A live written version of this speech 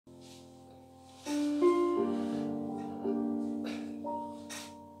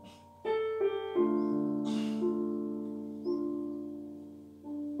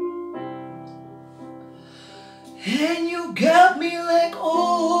you got me like,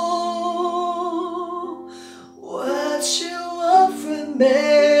 oh, what you offering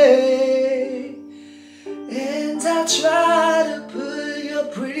me? And I try to put your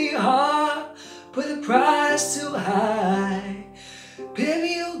pretty heart, put the price too high. Baby,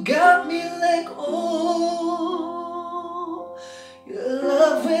 you got me like, oh, your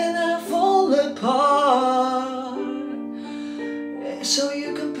love when I fall apart. And so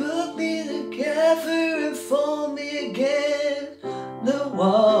you can put me together and fold me again the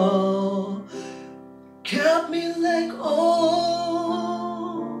wall. Got me like, oh,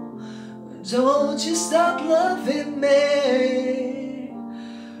 don't you stop loving me.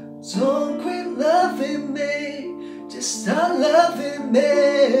 Don't quit loving me. Just start loving me.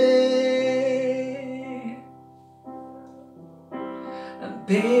 And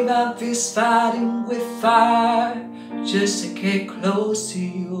babe, I'm fist fighting with fire just to get close to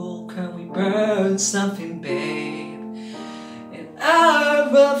you. Can we burn something, babe? And I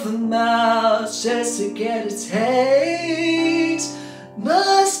run for miles just to get a taste.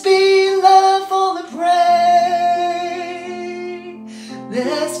 Must be love on the brain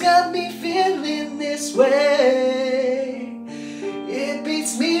that's got me feeling this way. It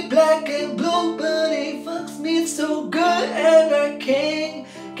beats me black and blue, but it fucks me so good and I can't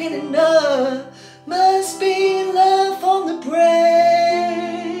get enough. Must be love on the brain,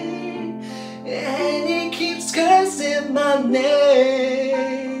 and it keeps cursing my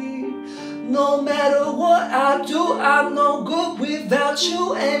name. No matter what I do, I'm no good without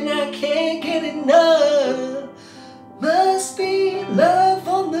you, and I can't get enough. Must be love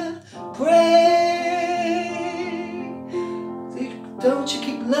on the brain. Don't you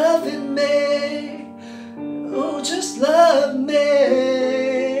keep loving me? Oh, just love me.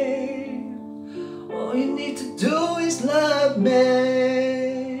 All you need to do is love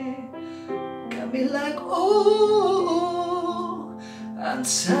me. Got me like, oh, I'm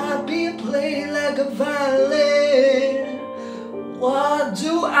tired being played like a violin. What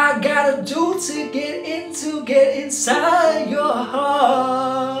do I gotta do to get inside your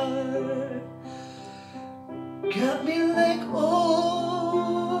heart? Got me like,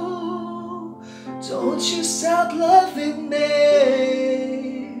 oh, don't you stop loving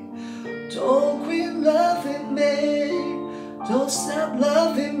me. Don't quit loving me. Don't stop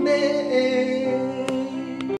loving me.